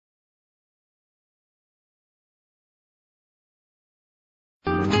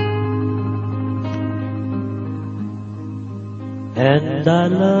and I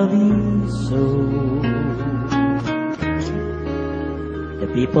love you so. The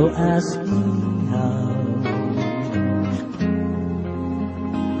people ask me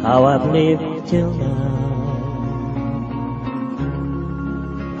how I've lived till now.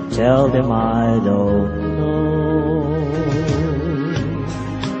 I tell them I don't know.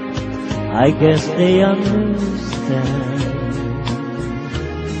 I guess they understand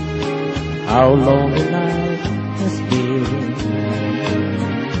how lonely life has been.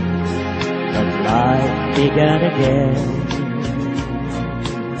 But life began again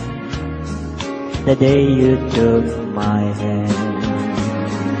the day you took my hand.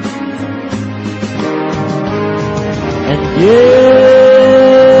 And yes,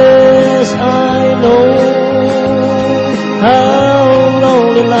 I know how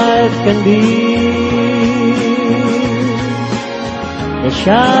lonely life can be. The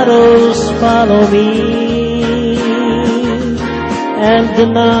shadows follow me, and the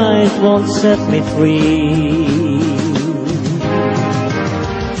night won't set me free.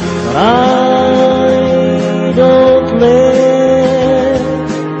 But I don't let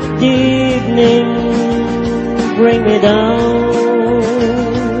the evening bring me down.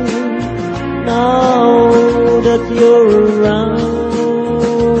 Now that you're around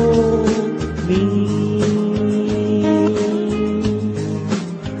me,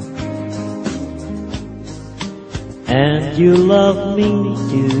 and you love me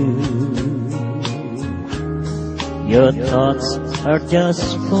too. Your thoughts are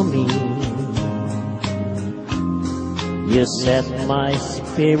just for me. You set my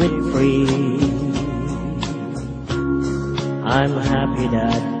spirit free. I'm happy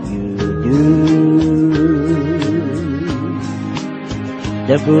that you do.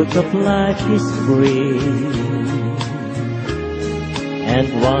 The book of life is free, and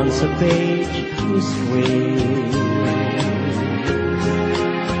once a page is free,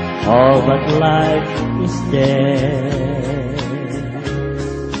 all but life is dead.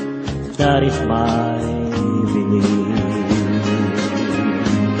 That is my belief.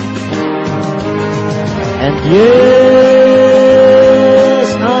 And yes,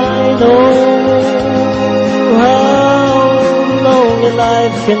 I know how lonely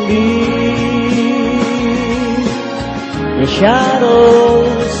life can be. The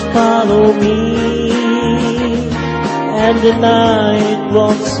shadows follow me, and the night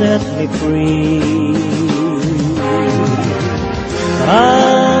won't set me free.